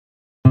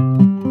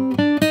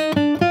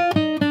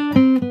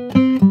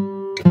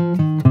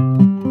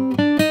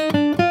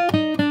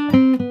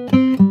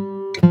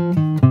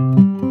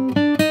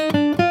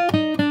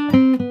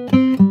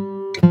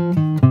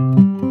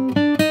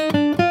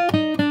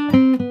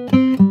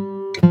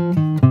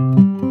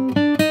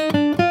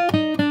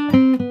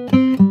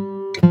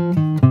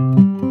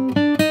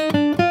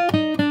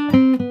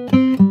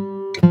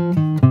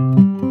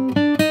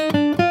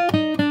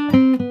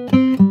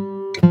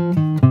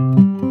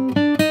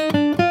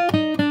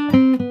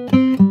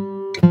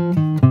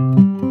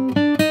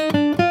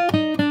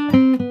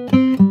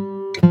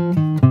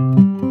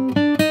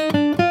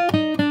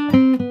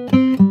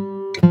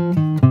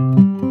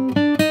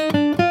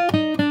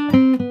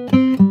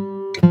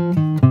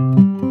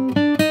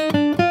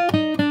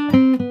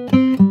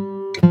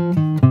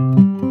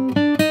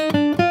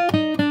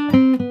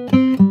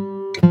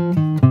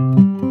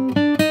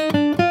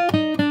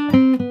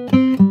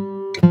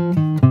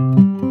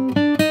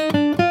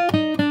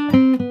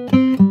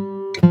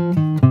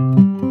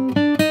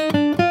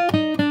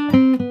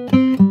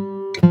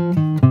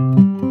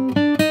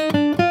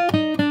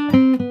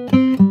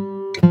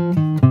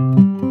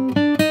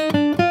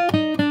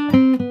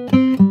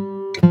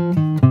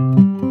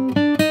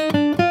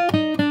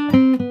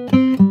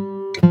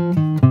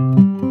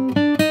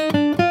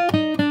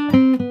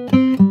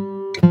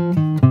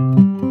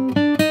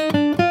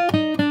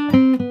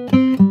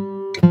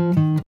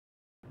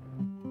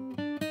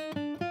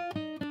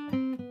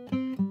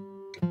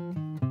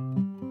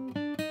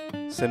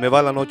Se me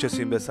va la noche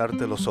sin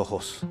besarte los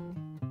ojos.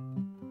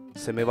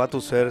 Se me va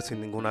tu ser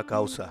sin ninguna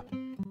causa.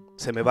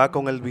 Se me va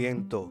con el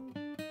viento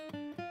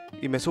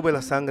y me sube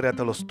la sangre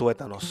hasta los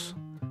tuétanos.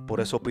 Por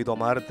eso pido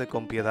amarte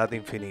con piedad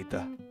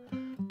infinita,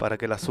 para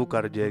que el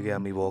azúcar llegue a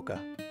mi boca.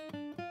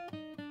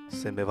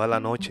 Se me va la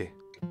noche.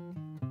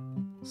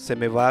 Se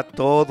me va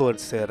todo el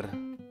ser.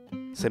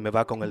 Se me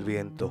va con el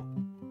viento.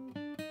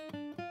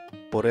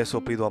 Por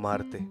eso pido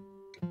amarte,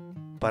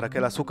 para que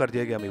el azúcar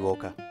llegue a mi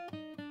boca.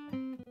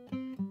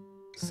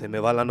 Se me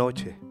va la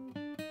noche.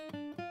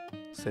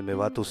 Se me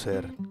va tu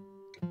ser.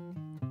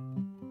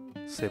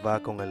 Se va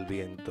con el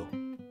viento.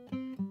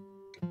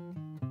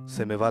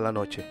 Se me va la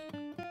noche.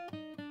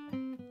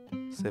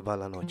 Se va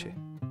la noche.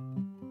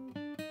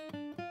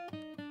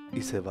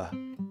 Y se va.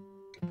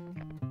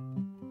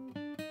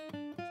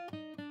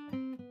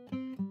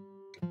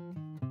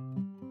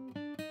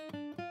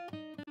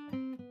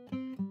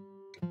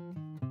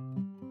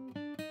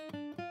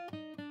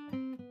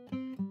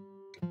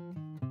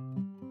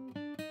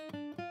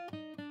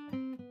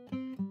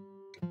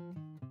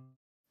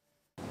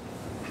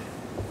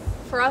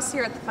 For us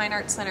here at the Fine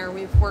Arts Center,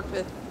 we've worked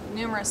with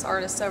numerous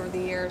artists over the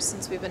years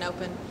since we've been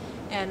open,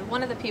 and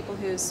one of the people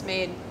who's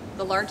made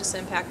the largest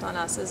impact on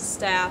us as a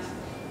staff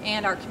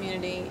and our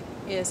community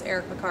is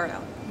Eric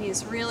Picardo.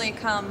 He's really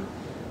come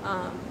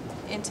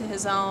into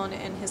his own,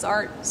 and his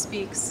art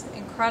speaks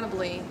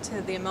incredibly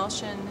to the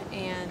emotion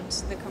and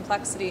the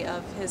complexity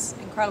of his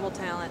incredible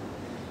talent.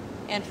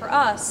 And for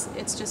us,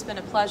 it's just been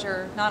a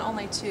pleasure not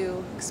only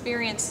to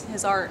experience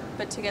his art,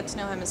 but to get to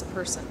know him as a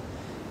person.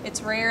 It's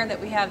rare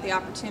that we have the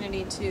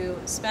opportunity to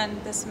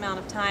spend this amount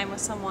of time with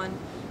someone,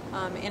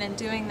 and in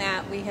doing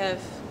that we have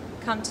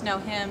come to know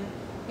him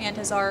and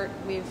his art.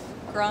 We've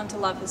grown to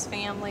love his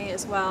family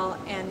as well,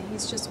 and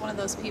he's just one of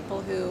those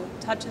people who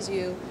touches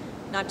you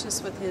not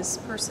just with his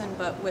person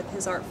but with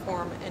his art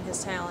form and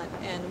his talent,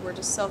 and we're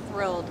just so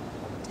thrilled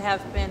to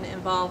have been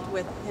involved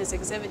with his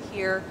exhibit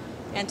here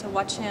and to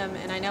watch him,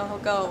 and I know he'll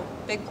go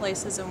big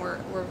places, and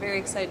we're very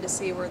excited to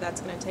see where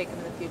that's going to take him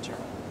in the future.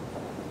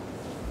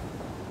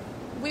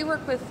 We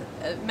work with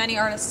many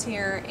artists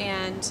here,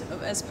 and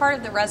as part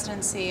of the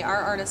residency,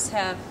 our artists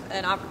have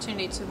an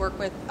opportunity to work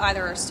with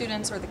either our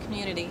students or the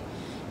community.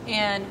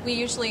 And we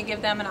usually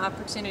give them an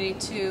opportunity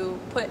to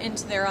put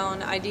into their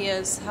own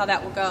ideas how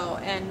that will go.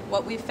 And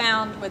what we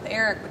found with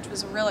Eric, which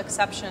was a real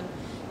exception,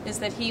 is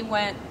that he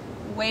went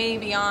way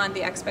beyond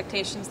the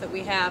expectations that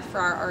we have for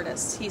our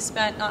artists. He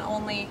spent not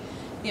only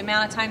the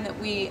amount of time that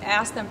we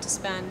asked them to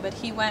spend, but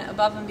he went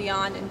above and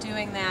beyond in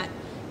doing that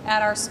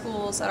at our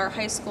schools, at our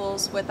high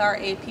schools, with our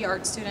AP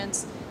art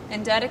students,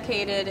 and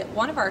dedicated at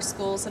one of our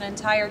schools an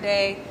entire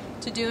day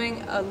to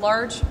doing a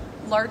large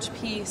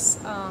piece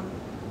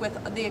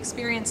with the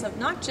experience of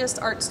not just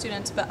art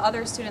students, but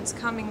other students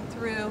coming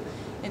through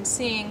and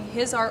seeing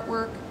his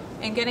artwork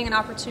and getting an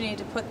opportunity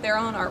to put their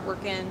own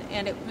artwork in.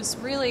 And it was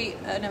really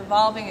an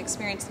evolving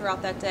experience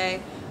throughout that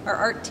day. Our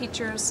art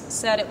teachers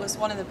said it was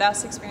one of the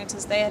best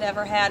experiences they had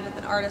ever had with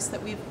an artist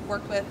that we've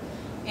worked with,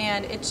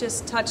 and it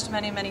just touched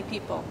many, many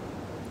people.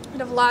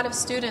 And a lot of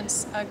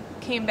students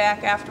came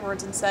back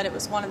afterwards and said it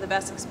was one of the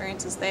best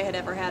experiences they had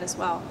ever had as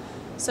well.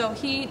 So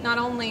he, not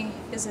only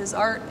is his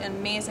art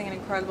amazing and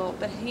incredible,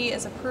 but he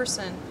as a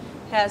person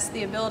has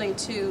the ability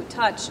to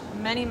touch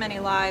many, many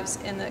lives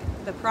in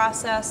the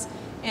process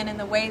and in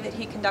the way that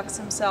he conducts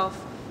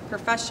himself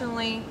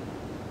professionally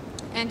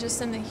and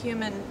just in the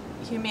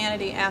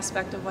humanity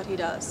aspect of what he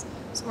does.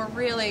 So we're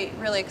really,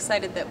 really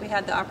excited that we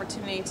had the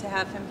opportunity to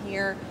have him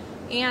here,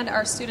 and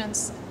our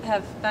students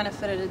have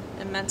benefited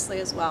immensely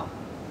as well.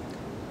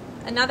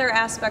 Another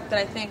aspect that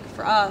I think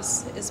for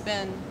us has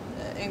been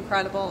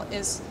incredible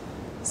is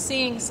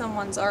seeing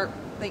someone's art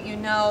that you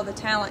know the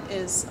talent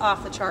is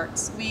off the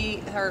charts.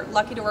 We are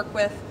lucky to work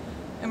with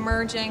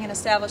emerging and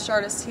established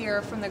artists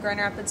here from the Grand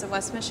Rapids and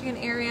West Michigan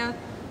area,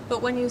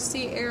 but when you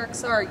see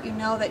Eric's art, you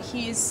know that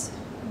he's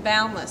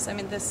boundless. I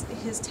mean,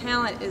 his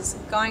talent is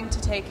going to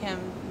take him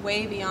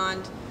way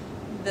beyond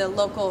the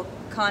local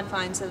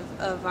confines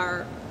of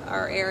our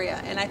area,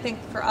 and I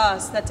think for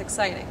us that's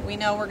exciting. We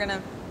know we're going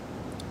to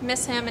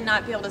miss him and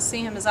not be able to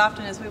see him as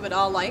often as we would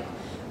all like,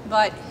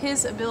 but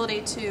his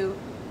ability to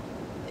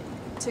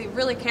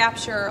really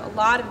capture a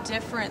lot of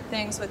different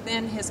things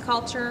within his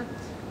culture,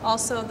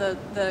 also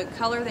the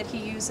color that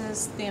he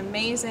uses, the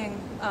amazing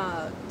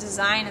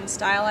design and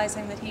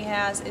stylizing that he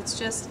has, it's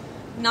just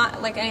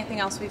not like anything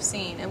else we've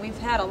seen. And we've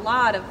had a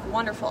lot of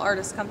wonderful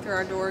artists come through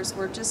our doors.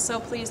 We're just so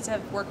pleased to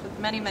have worked with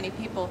many, many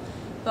people.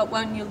 But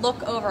when you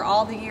look over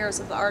all the years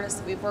of the artists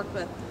that we've worked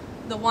with,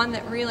 the one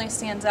that really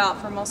stands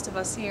out for most of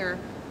us here,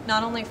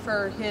 not only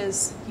for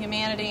his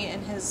humanity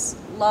and his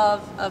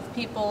love of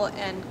people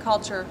and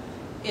culture,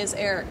 is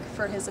Eric,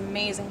 for his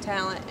amazing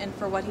talent and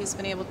for what he's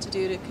been able to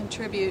do to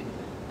contribute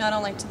not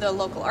only to the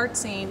local art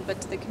scene, but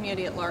to the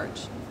community at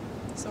large.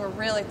 So we're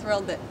really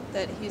thrilled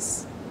that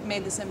he's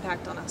made this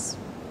impact on us.